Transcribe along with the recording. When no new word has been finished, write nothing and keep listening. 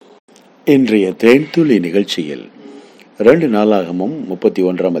இன்றைய தேன்துளி நிகழ்ச்சியில் 2 நாளாகமும்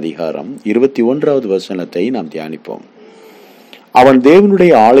 31 அதிகாரம் 21வது வசனத்தை நாம் தியானிப்போம். அவன்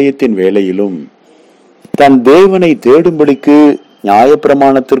தேவனுடைய ஆலயத்தின் வேலையிலும் தன் தேவனை தேடும்படிக்கு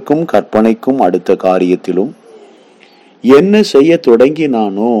நியாயப்பிரமாணத்திற்கும் கற்பனைக்கும் அடுத்த காரியத்திலும் என்ன செய்ய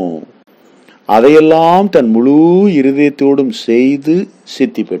தொடங்கினானோ அதையெல்லாம் தன் முழு இருதயத்தோடும் செய்து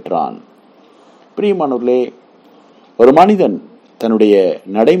சித்தி பெற்றான். பிரியமானவர்களே, ஒரு மனிதன் தன்னுடைய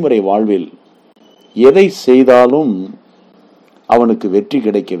நடைமுறை வாழ்வில் எதை செய்தாலும் அவனுக்கு வெற்றி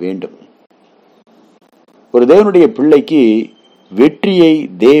கிடைக்க வேண்டும். ஒரு தேவனுடைய பிள்ளைக்கு வெற்றியை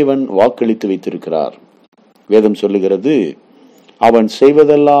தேவன் வாக்களித்து வைத்திருக்கிறார். வேதம் சொல்லுகிறது, அவன்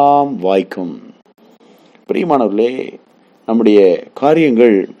செய்வதெல்லாம் வாய்க்கும். பிரியமானவர்களே, நம்முடைய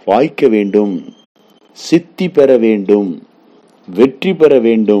காரியங்கள் வாய்க்க வேண்டும், சித்தி பெற வேண்டும், வெற்றி பெற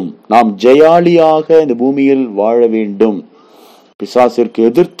வேண்டும். நாம் ஜெயாலியாக இந்த பூமியில் வாழ வேண்டும். பிசாசிற்கு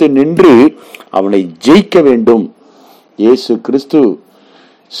எதிர்த்து நின்று அவனை ஜெயிக்க வேண்டும். இயேசு கிறிஸ்து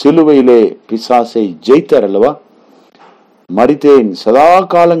சிலுவையிலே பிசாசை ஜெயித்தார் அல்லவா? மரித்தேன், சதா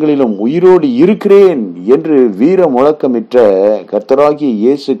காலங்களிலும் உயிரோடு இருக்கிறேன் என்று வீர முழக்கமிட்ட கர்த்தராகிய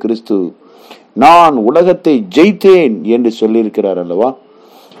இயேசு கிறிஸ்து நான் உலகத்தை ஜெயித்தேன் என்று சொல்லியிருக்கிறார் அல்லவா?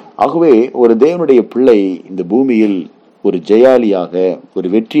 ஆகவே ஒரு தேவனுடைய பிள்ளை இந்த பூமியில் ஒரு ஜெயாலியாக, ஒரு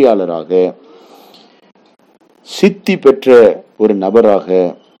வெற்றியாளராக, சித்தி பெற்ற ஒரு நபராக,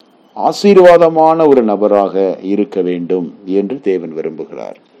 ஆசீர்வாதமான ஒரு நபராக இருக்க வேண்டும் என்று தேவன்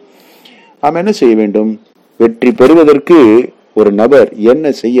விரும்புகிறார். நாம் என்ன செய்ய வேண்டும்? வெற்றி பெறுவதற்கு ஒரு நபர்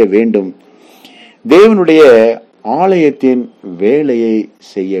என்ன செய்ய வேண்டும்? தேவனுடைய ஆலயத்தின் வேலையை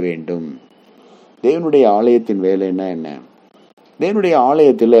செய்ய வேண்டும். தேவனுடைய ஆலயத்தின் வேலைன்னா என்ன? தேவனுடைய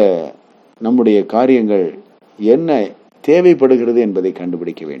ஆலயத்துல நம்முடைய காரியங்கள் என்ன தேவைப்படுகிறது என்பதை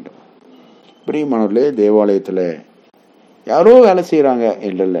கண்டுபிடிக்க வேண்டும். பிரியமானவர்களே, தேவாலயத்துல யாரோ வேலை செய்யறாங்க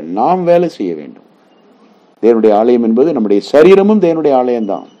என்றல்ல, நாம் வேலை செய்ய வேண்டும். தேவனுடைய ஆலயம் என்பது நம்முடைய சரீரமும் தேவனுடைய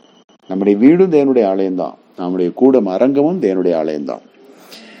ஆலயம்தான், நம்முடைய வீடும் தேவனுடைய ஆலயம்தான், நம்முடைய கூடம் அரங்கமும் தேவனுடைய ஆலயம்தான்.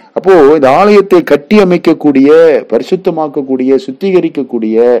 அப்போ இந்த ஆலயத்தை கட்டி அமைக்கக்கூடிய, பரிசுத்தமாக்கக்கூடிய,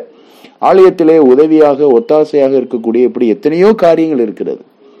 சுத்திகரிக்கக்கூடிய, ஆலயத்திலே உதவியாக ஒத்தாசையாக இருக்கக்கூடிய இப்படி எத்தனையோ காரியங்கள் இருக்கிறது.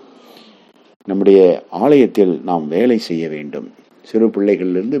 நம்முடைய ஆலயத்தில் நாம் வேலை செய்ய வேண்டும். சிறு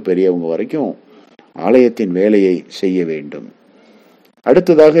பிள்ளைகளிலிருந்து பெரியவங்க வரைக்கும் ஆலயத்தின் வேலையை செய்ய வேண்டும்.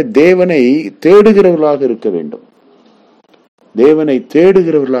 அடுத்ததாக தேவனை தேடுகிறவர்களாக இருக்க வேண்டும். தேவனை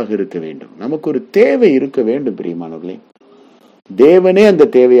தேடுகிறவர்களாக இருக்க வேண்டும். நமக்கு ஒரு தேவை இருக்க வேண்டும். பிரியமானவர்களே, தேவனே அந்த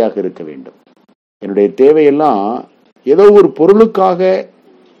தேவையாக இருக்க வேண்டும். என்னுடைய தேவையெல்லாம் ஏதோ ஒரு பொருளுக்காக,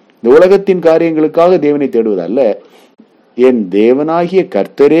 இந்த உலகத்தின் காரியங்களுக்காக தேவனை தேடுவது அல்ல. என் தேவனாகிய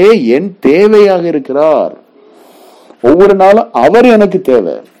கர்த்தரே என் தேவையாக இருக்கிறார். ஒவ்வொரு நாளும் அவர் எனக்கு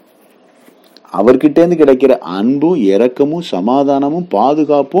தேவை. அவர்கிட்ட இருந்து கிடைக்கிற அன்பும் இரக்கமும் சமாதானமும்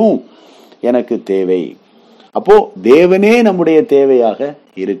பாதுகாப்பும் எனக்கு தேவை. அப்போ தேவனே நம்முடைய தேவையாக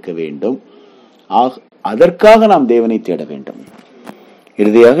இருக்க வேண்டும். அதற்காக நாம் தேவனை தேட வேண்டும்.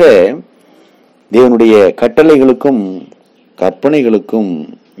 இறுதியாக தேவனுடைய கட்டளைகளுக்கும் கற்பனைகளுக்கும்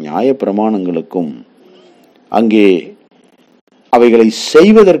நியாயப்பிரமாணங்களுக்கும் அங்கே அவைகளை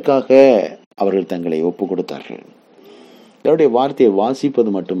செய்வதற்காக அவர்கள் தங்களை ஒப்பு கொடுத்தார்கள். தேவனுடைய வார்த்தையை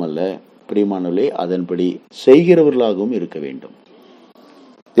வாசிப்பது மட்டுமல்ல, பிரியமானவர்களே, அதன்படி செய்கிறவர்களாகவும் இருக்க வேண்டும்.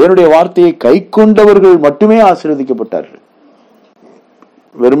 தேவனுடைய வார்த்தையை கை கொண்டவர்கள் மட்டுமே ஆசீர்வதிக்கப்பட்டார்கள்.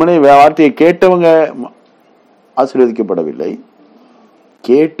 வெறுமனே வார்த்தையை கேட்டவங்க ஆசீர்வதிக்கப்படவில்லை.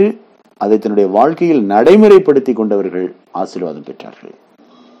 கேட்டு அதை தன்னுடைய வாழ்க்கையில் நடைமுறைப்படுத்தி கொண்டவர்கள் ஆசீர்வாதம் பெற்றார்கள்.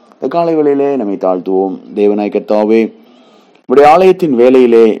 இந்த காலை வேளையிலே நம்மை தாழ்த்துவோம். தேவனாய் கர்த்தாவே, உம்முடைய ஆலயத்தின்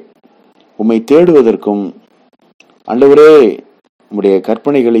வேலையிலே உம்மை தேடுவதற்கும், ஆண்டவரே, உம்முடைய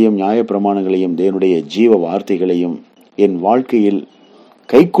கற்பனைகளையும் நியாயப்பிரமாணங்களையும் தேவனுடைய ஜீவ வார்த்தைகளையும் என் வாழ்க்கையில்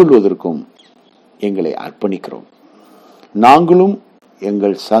கைக்கொள்வதற்கும் எங்களை அர்ப்பணிக்கிறோம். நாங்களும்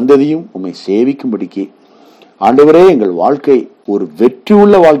எங்கள் சந்ததியும் உம்மை சேவிக்கும்படிக்கு, ஆண்டவரே, எங்கள் வாழ்க்கை ஒரு வெற்றி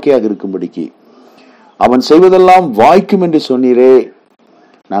உள்ள வாழ்க்கையாக இருக்கும்படிக்கு, அவன் செய்வதெல்லாம் வாய்க்கும் என்று சொன்னீரே,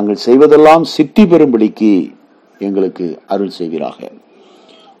 நாங்கள் செய்வதெல்லாம் சித்தி பெறும்படிக்கு எங்களுக்கு அருள் செய்வீராக.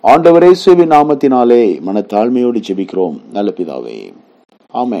 ஆண்டவரே, இயேசுவின் நாமத்தினாலே மனத்தாழ்மையோடு ஜெபிக்கிறோம் நல்ல பிதாவே,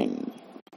 ஆமென்.